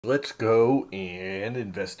Let's go and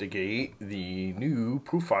investigate the new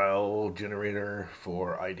profile generator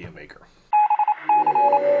for Ideamaker.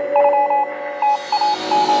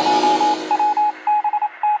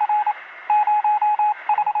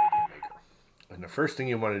 And the first thing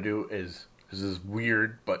you want to do is, this is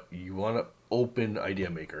weird, but you want to open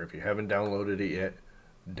Ideamaker. If you haven't downloaded it yet,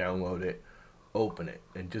 download it, open it,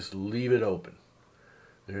 and just leave it open.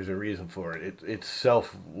 There's a reason for it. It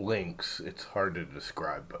self-links. It's hard to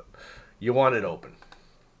describe, but you want it open.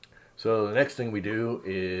 So the next thing we do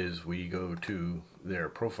is we go to their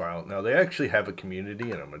profile. Now they actually have a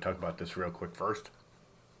community, and I'm going to talk about this real quick first.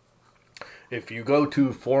 If you go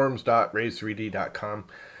to forums.raise3d.com,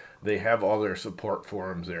 they have all their support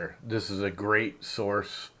forums there. This is a great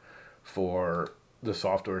source for the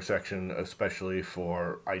software section, especially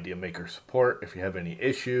for Ideamaker support. If you have any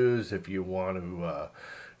issues, if you want to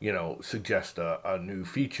suggest a new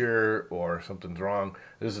feature or something's wrong,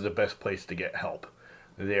 this is the best place to get help.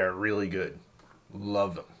 They are really good.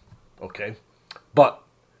 Love them. Okay? But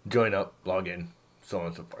join up, log in, so on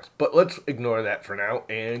and so forth. But let's ignore that for now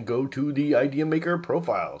and go to the Ideamaker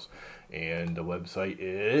profiles. And the website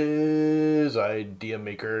is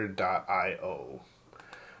ideamaker.io.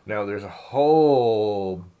 Now there's a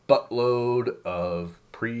whole buttload of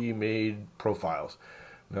pre-made profiles.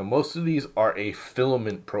 Now most of these are a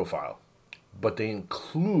filament profile, but they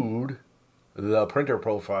include the printer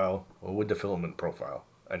profile with the filament profile.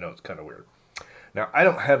 I know it's kind of weird. Now I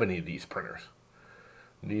don't have any of these printers.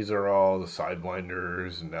 These are all the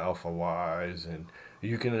Sidewinders and the Alpha Ys, and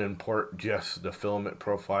you can import just the filament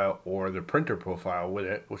profile or the printer profile with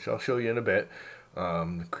it, which I'll show you in a bit.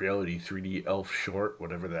 The Creality 3D Elf Short,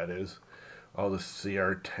 whatever that is. All the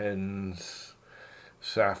CR10s,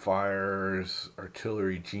 Sapphires,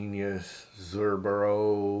 Artillery Genius,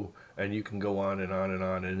 Zerbero, and you can go on and on and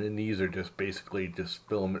on. And then these are just basically just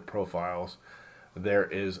filament profiles. There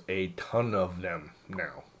is a ton of them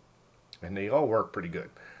now, and they all work pretty good.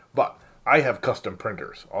 But I have custom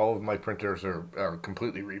printers. All of my printers are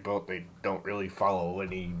completely rebuilt. They don't really follow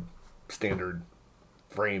any standard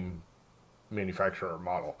frame manufacturer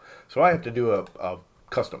model. So I have to do a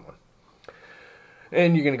custom one.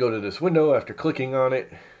 And you're going to go to this window after clicking on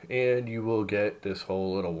it, and you will get this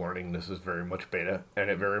whole little warning. This is very much beta, and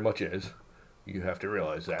it very much is. You have to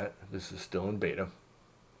realize that. This is still in beta.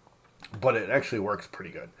 But it actually works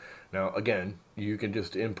pretty good. Now, again, you can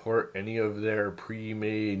just import any of their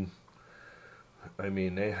pre-made. I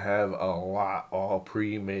mean, they have a lot all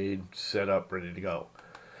pre-made, set up, ready to go.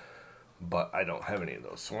 But I don't have any of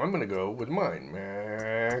those. So I'm going to go with mine,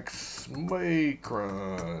 Max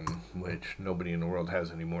Micron, which nobody in the world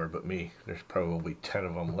has anymore but me. There's probably 10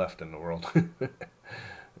 of them left in the world.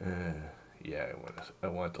 Yeah, I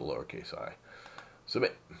want the lowercase I.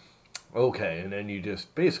 Submit. Okay, and then you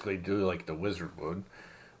just basically do like the wizard would,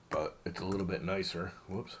 but it's a little bit nicer.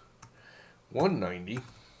 Whoops. 190.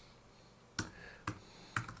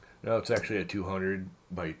 Now it's actually a 200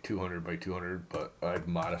 by 200 by 200, but I've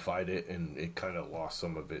modified it and it kind of lost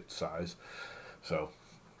some of its size. So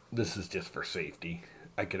this is just for safety.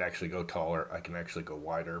 I could actually go taller, I can actually go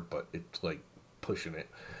wider, but it's like pushing it,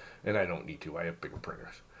 and I don't need to. I have bigger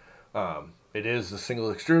printers. It is a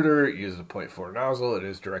single extruder. It uses a 0.4 nozzle. It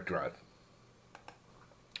is direct drive.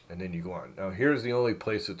 And then you go on. Now here's the only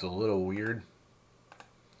place it's a little weird,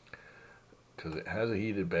 because it has a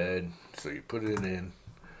heated bed, so you put it in.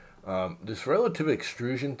 This relative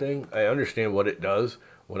extrusion thing, I understand what it does.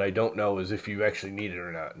 What I don't know is if you actually need it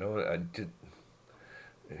or not. No,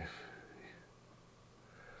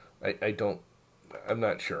 I'm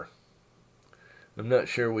not sure. I'm not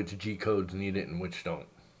sure which G-codes need it and which don't.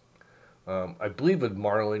 I believe with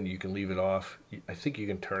Marlin you can leave it off. I think you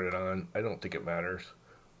can turn it on. I don't think it matters.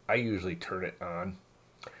 I usually turn it on.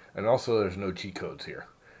 And also there's no G-codes here.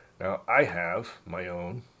 Now I have my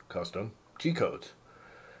own custom G-codes.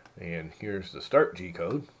 And here's the start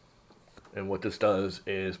G-code. And what this does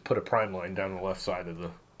is put a prime line down the left side of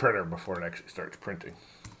the printer before it actually starts printing.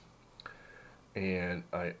 And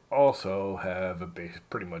I also have a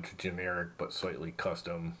pretty much generic but slightly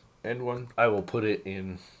custom end one. I will put it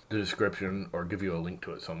in the description or give you a link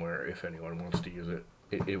to it somewhere if anyone wants to use it.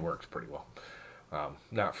 It works pretty well.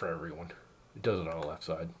 Not for everyone. It does it on the left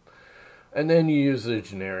side. And then you use the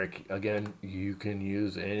generic. Again, you can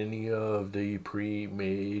use any of the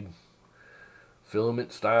pre-made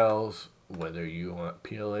filament styles, whether you want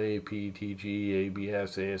PLA, PETG,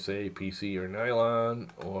 ABS, ASA, PC, or nylon,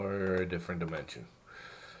 or a different dimension.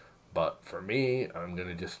 But for me, I'm going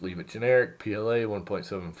to just leave it generic, PLA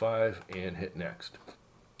 1.75, and hit next.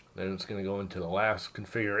 Then it's going to go into the last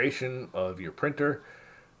configuration of your printer,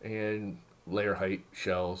 and layer height,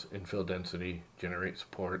 shells, infill density, generate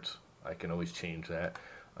supports. I can always change that.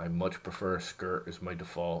 I much prefer a skirt as my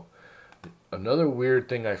default. Another weird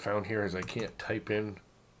thing I found here is I can't type in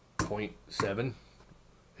 0.7.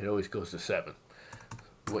 It always goes to 7.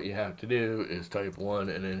 What you have to do is type 1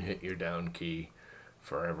 and then hit your down key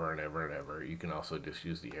forever and ever and ever. You can also just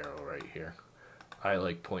use the arrow right here. I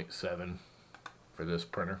like 0.7 for this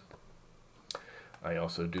printer. I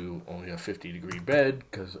also do only a 50-degree bed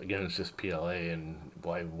because, again, it's just PLA, and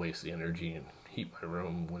why waste the energy and heat my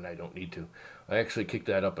room when I don't need to. I actually kick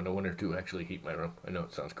that up in the winter to actually heat my room. I know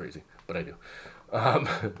it sounds crazy, but I do.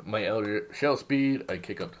 My Elliott shell speed, I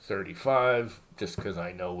kick up to 35 just because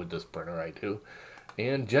I know with this printer I do.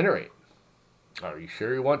 And generate. Are you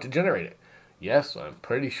sure you want to generate it? Yes, I'm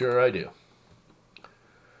pretty sure I do.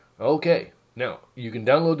 Okay, now you can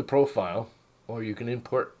download the profile, or you can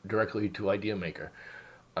import directly to Ideamaker.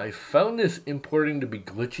 I found this importing to be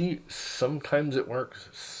glitchy. Sometimes it works,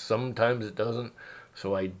 sometimes it doesn't.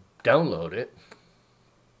 So I download it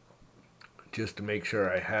just to make sure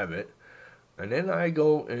I have it. And then I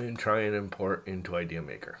go and try and import into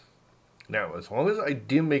Ideamaker. Now, as long as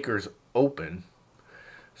Ideamaker's open,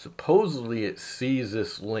 supposedly it sees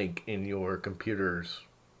this link in your computer's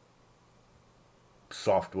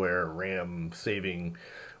software, RAM, saving,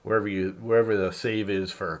 wherever the save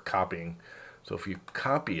is for copying. So if you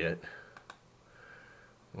copy it,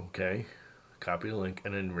 okay, copy the link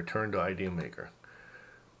and then return to Ideamaker,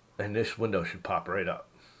 and this window should pop right up.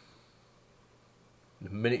 The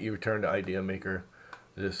minute you return to Ideamaker,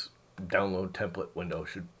 this download template window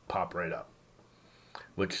should pop right up,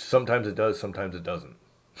 which sometimes it does, sometimes it doesn't.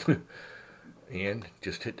 And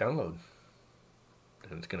just hit download.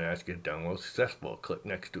 And it's going to ask you to download successful. Click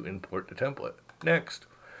next to import the template. Next.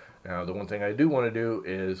 Now the one thing I do want to do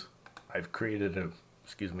is I've created a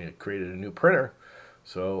new printer.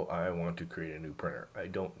 So I want to create a new printer. I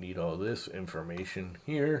don't need all this information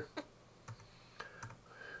here.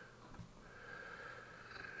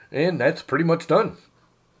 And that's pretty much done.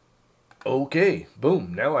 Okay,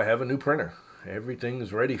 boom, now I have a new printer.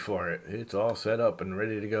 Everything's ready for it. It's all set up and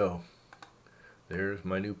ready to go. There's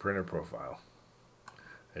my new printer profile.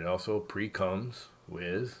 It also pre-comes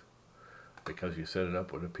with, because you set it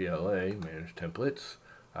up with a PLA, manage templates,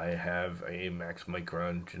 I have a max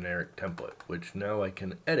micron generic template, which now I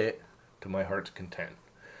can edit to my heart's content.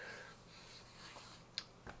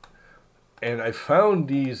 And I found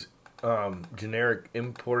these generic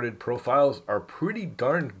imported profiles are pretty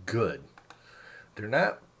darn good. They're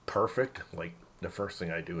not perfect. Like, the first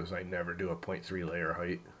thing I do is I never do a 0.3 layer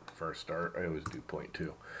height for a start. I always do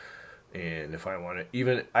 0.2. And if I want to,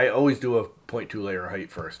 even, I always do a 0.2 layer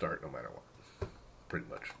height for a start no matter what. Pretty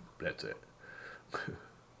much. That's it.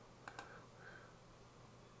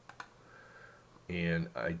 And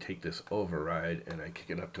I take this override and I kick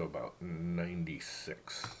it up to about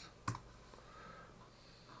 96.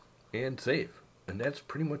 And save. And that's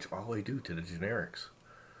pretty much all I do to the generics.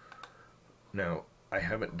 Now, I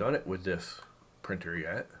haven't done it with this printer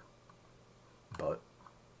yet, but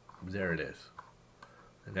there it is.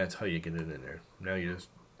 And that's how you get it in there. Now you just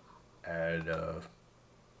add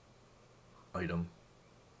item,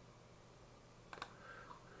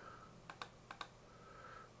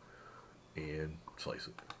 and slice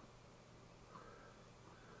it.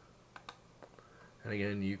 And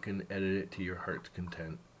again, you can edit it to your heart's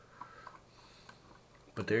content.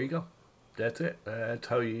 But there you go. That's it. That's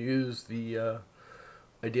how you use the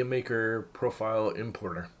Ideamaker Profile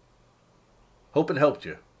Importer. Hope it helped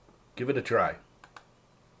you. Give it a try.